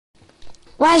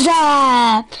What's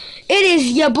up? It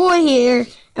is your boy here,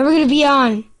 and we're gonna be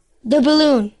on the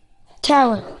balloon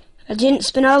tower. I didn't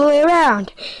spin all the way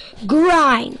around.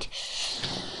 Grind.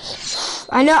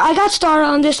 I know I got started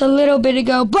on this a little bit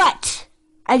ago, but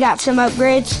I got some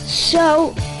upgrades.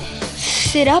 So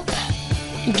sit up,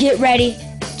 get ready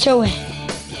to win.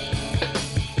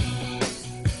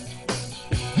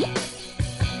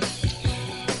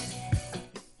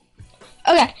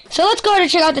 Okay, so let's go ahead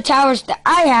and check out the towers that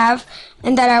I have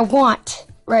and that I want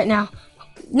right now.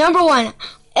 Number one,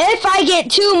 if I get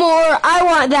 2 more, I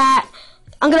want that.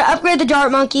 I'm going to upgrade the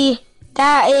dart monkey.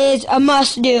 That is a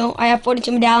must do. I have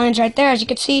 42 medallions right there, as you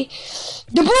can see.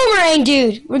 The boomerang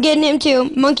dude, we're getting him too.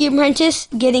 Monkey apprentice,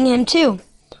 getting him too.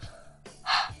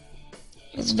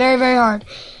 It's very, very hard.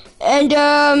 And,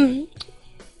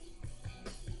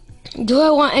 do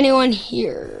I want anyone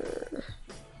here?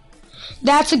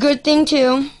 That's a good thing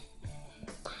too.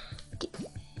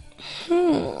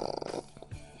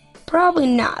 Probably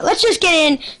not. Let's just get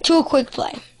into a quick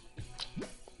play.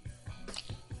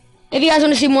 If you guys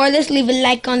want to see more of this, leave a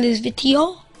like on this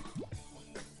video.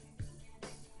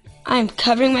 I'm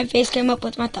covering my face cam up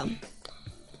with my thumb.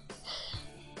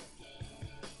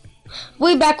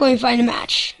 We'll be back when we find a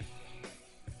match.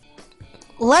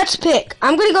 Let's pick.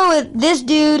 I'm going to go with this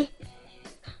dude.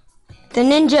 The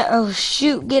ninja. Oh,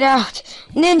 shoot. Get out.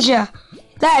 Ninja.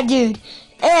 That dude.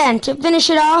 And to finish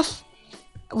it off,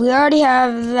 we already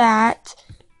have that.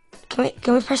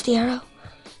 Can we press the arrow?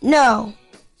 No.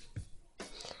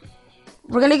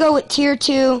 We're going to go with tier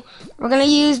 2. We're going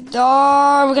to use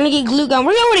we're going to get glue gun.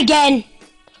 We're going again.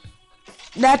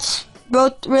 That's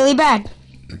both really bad.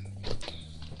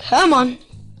 Come on.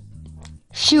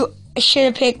 Shoot. I should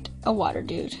have picked a water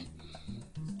dude.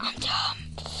 I'm dumb.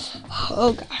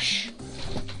 Oh, gosh.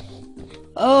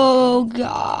 Oh,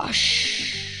 gosh.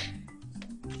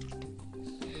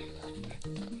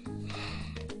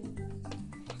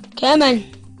 Come on.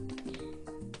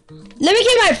 Let me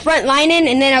get my front line in,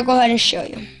 and then I'll go ahead and show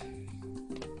you.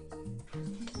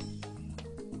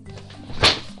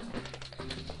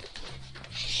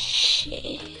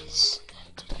 Jeez.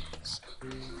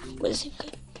 What is it good?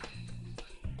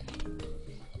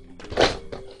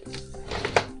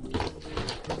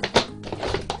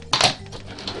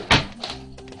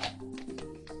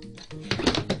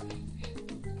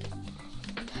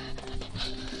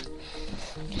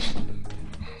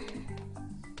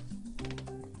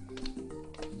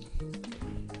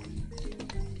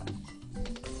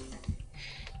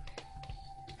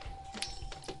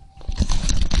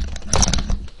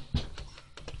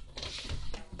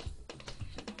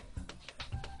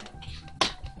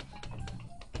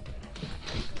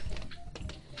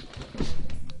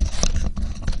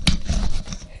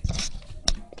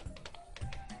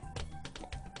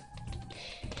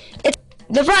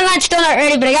 The front line's still not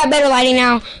ready, but I got better lighting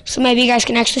now, so maybe you guys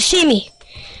can actually see me.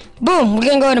 Boom, we're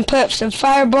gonna go ahead and put up some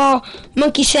fireball,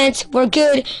 monkey sense, we're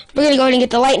good. We're gonna go ahead and get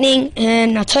the lightning,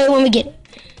 and I'll tell you when we get it.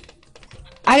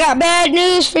 I got bad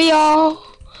news for y'all.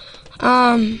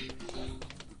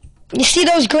 You see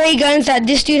those gray guns that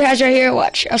this dude has right here?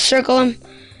 Watch, I'll circle him.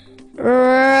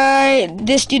 Right,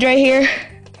 this dude right here.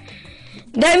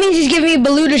 That means he's giving me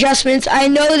balloon adjustments. I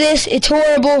know this. It's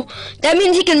horrible. That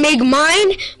means he can make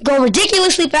mine go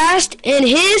ridiculously fast and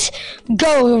his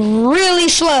go really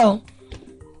slow.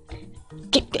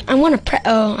 I want to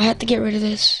oh, I have to get rid of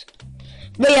this.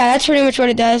 But yeah, that's pretty much what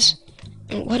it does.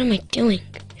 What am I doing?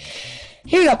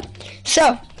 Here we go.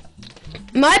 So,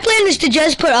 my plan is to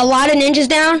just put a lot of ninjas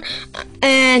down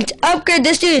and upgrade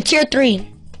this dude to tier 3.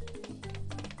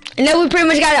 And then we pretty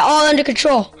much got it all under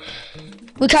control.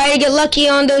 We kind of get lucky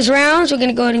on those rounds. We're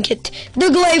going to go ahead and get the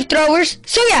glaive throwers.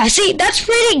 So yeah, see, that's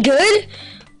pretty good.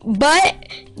 But,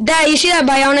 that you see that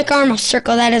bionic arm? I'll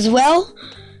circle that as well.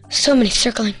 So many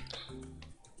circling.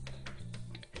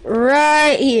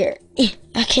 Right here.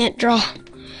 I can't draw.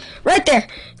 Right there.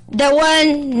 That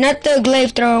one, not the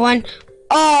glaive thrower one.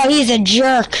 Oh, he's a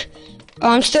jerk. Oh,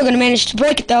 I'm still going to manage to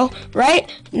break it though. Right?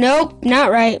 Nope, not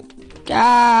right.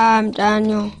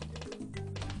 Daniel.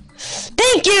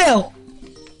 Thank you!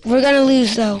 We're gonna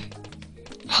lose though.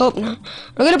 Hope not.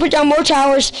 We're gonna put down more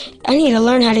towers. I need to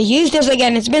learn how to use this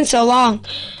again. It's been so long.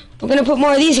 We're gonna put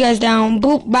more of these guys down.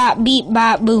 Boop, bop, beep,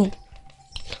 bop, boom.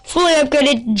 Fully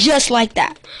upgraded just like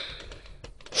that.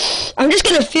 I'm just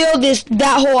gonna fill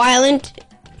that whole island.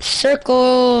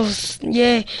 Circles.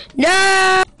 Yeah.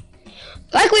 No!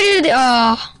 Like we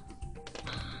did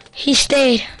he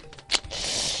stayed.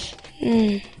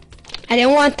 I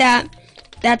didn't want that.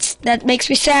 That makes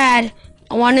me sad.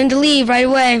 I want him to leave right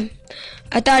away.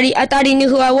 I thought he knew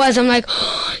who I was. I'm like,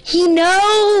 oh, he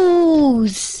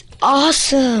knows.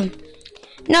 Awesome.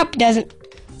 Nope, it doesn't.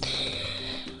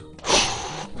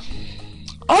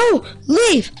 Oh,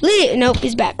 leave. Nope,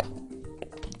 he's back.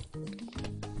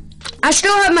 I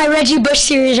still have my Reggie Bush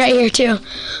series right here too.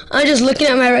 I'm just looking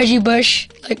at my Reggie Bush,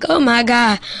 like, oh my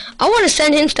god. I want to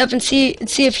send him stuff and see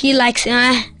if he likes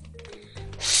it.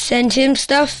 Send him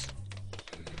stuff.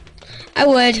 I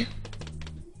would.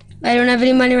 I don't have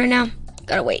any money right now.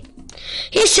 Gotta wait.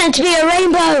 He sent me a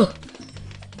rainbow.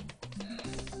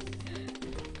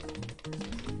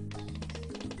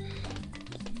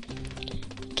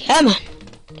 Come on.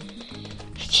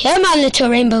 Come on, little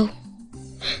rainbow.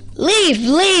 Leave.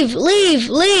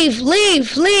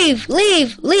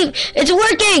 It's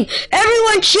working.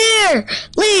 Everyone cheer.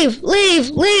 Leave.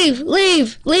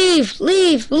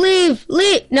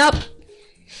 Nope.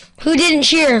 Who didn't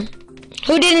cheer?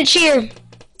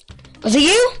 Was it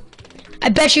you? I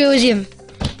bet you it was you.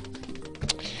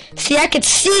 See, I could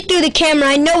see through the camera.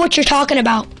 I know what you're talking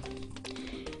about.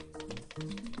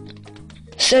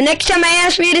 So next time I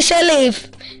ask for you to say leave.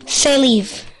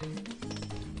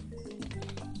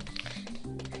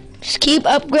 Just keep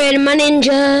upgrading my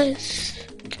ninjas.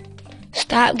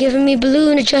 Stop giving me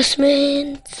balloon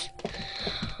adjustments.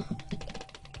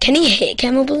 Can he hit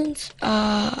camo balloons?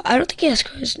 I don't think he has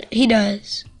cars. He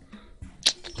does.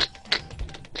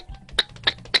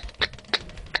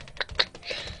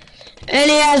 And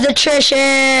he has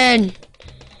attrition.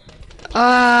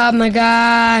 Oh my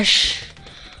gosh.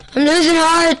 I'm losing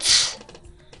hearts.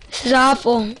 This is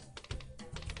awful.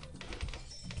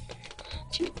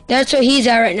 That's where he's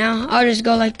at right now. I'll just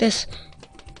go like this.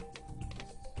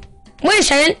 Wait a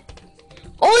second.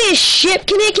 Only a ship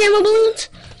can hit camo balloons?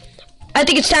 I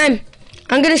think it's time.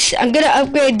 I'm gonna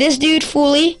upgrade this dude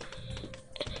fully.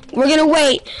 We're gonna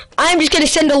wait. I'm just gonna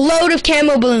send a load of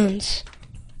camo balloons.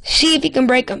 See if he can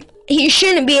break them. He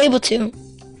shouldn't be able to.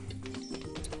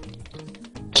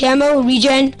 Camo,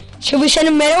 regen. Should we send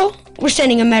a medal? We're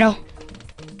sending a medal.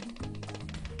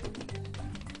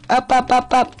 Up.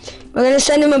 We're gonna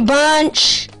send him a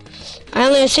bunch. I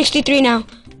only have 63 now.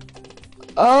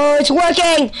 Oh, it's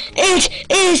working! It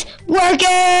is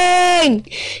working!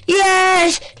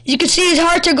 Yes! You can see his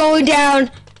hearts are going down.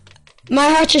 My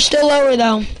hearts are still lower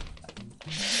though.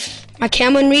 My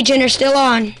camo and regen are still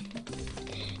on.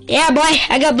 Yeah, boy,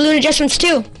 I got balloon adjustments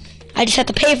too. I just have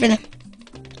to pay for them.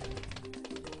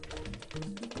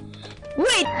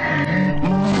 Wait!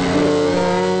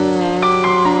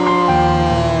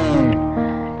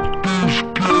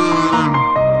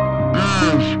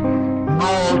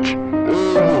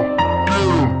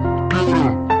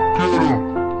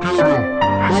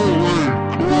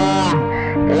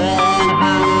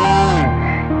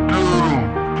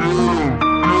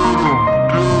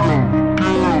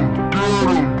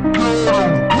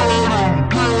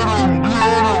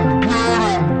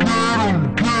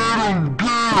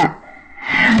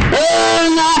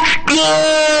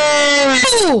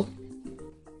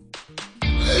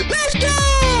 Let's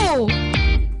go!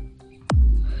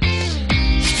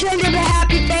 Send him a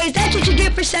happy face. That's what you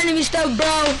get for sending me stuff,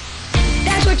 bro.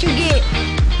 That's what you get.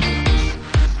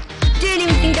 Didn't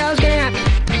even think that was gonna happen.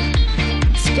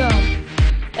 Let's go.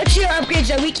 Let's see our upgrades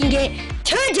that we can get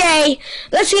today.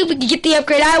 Let's see if we can get the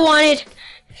upgrade I wanted.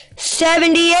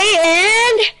 78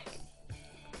 and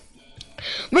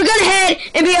we're gonna head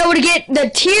and be able to get the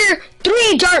tier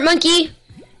 3 dart monkey.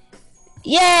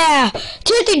 Yeah,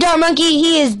 tier 3 dart monkey.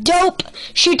 He is dope.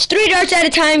 Shoots 3 darts at a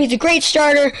time. He's a great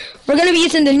starter. We're gonna be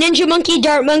using the ninja monkey,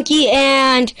 dart monkey,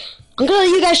 and I'm gonna let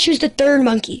you guys choose the 3rd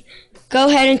monkey. Go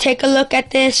ahead and take a look at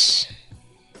this.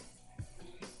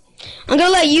 I'm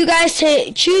gonna let you guys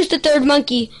choose the 3rd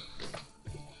monkey.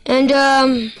 And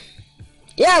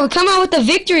yeah, we come out with a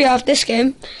victory off this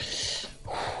game.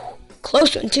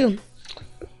 Close one too.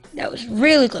 That was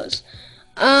really close.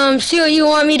 See what you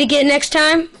want me to get next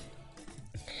time.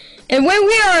 And when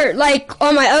we are, like,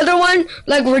 on my other one,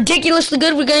 like, ridiculously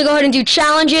good, we're gonna go ahead and do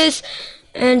challenges.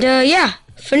 And, yeah,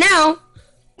 for now,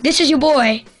 this is your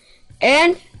boy.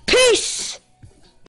 And peace!